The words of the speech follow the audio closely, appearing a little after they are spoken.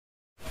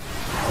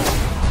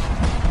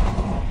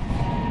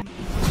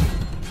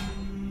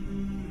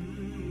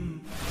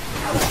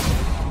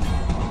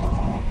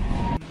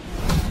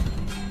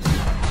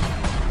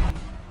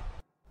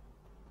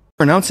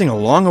We're announcing a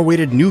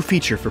long-awaited new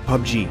feature for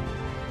PUBG.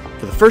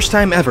 For the first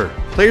time ever,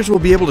 players will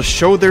be able to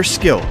show their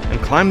skill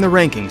and climb the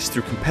rankings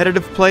through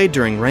competitive play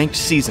during ranked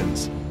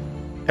seasons.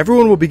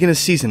 Everyone will begin a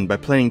season by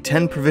playing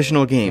 10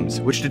 provisional games,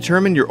 which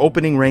determine your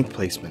opening rank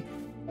placement.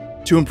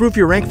 To improve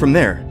your rank from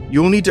there,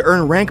 you will need to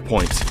earn rank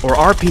points, or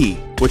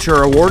RP, which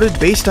are awarded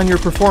based on your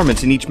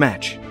performance in each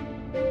match.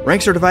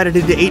 Ranks are divided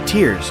into 8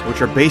 tiers,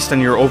 which are based on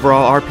your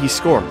overall RP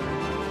score.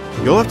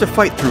 You'll have to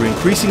fight through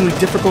increasingly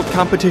difficult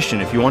competition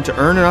if you want to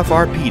earn enough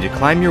RP to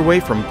climb your way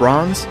from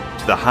Bronze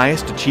to the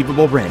highest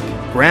achievable rank,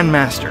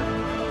 Grandmaster,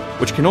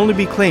 which can only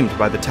be claimed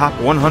by the top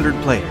 100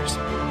 players.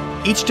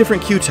 Each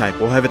different queue type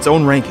will have its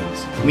own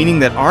rankings, meaning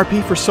that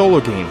RP for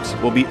solo games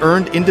will be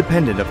earned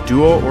independent of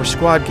duo or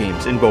squad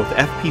games in both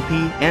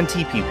FPP and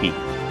TPP.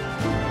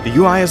 The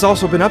UI has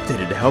also been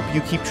updated to help you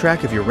keep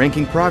track of your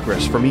ranking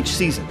progress from each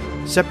season,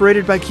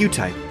 separated by queue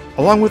type,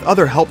 along with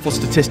other helpful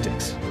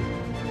statistics.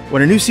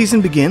 When a new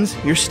season begins,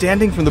 your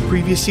standing from the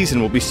previous season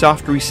will be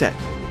soft reset.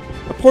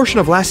 A portion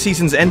of last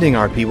season's ending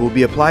RP will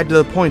be applied to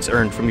the points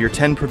earned from your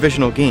 10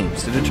 provisional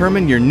games to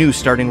determine your new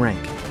starting rank.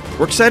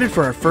 We're excited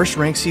for our first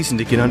ranked season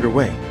to get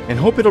underway, and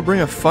hope it'll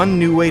bring a fun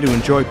new way to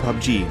enjoy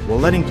PUBG while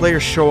letting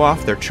players show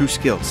off their true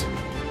skills.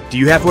 Do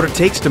you have what it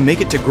takes to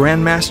make it to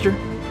Grandmaster?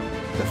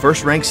 The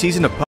first ranked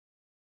season of PUBG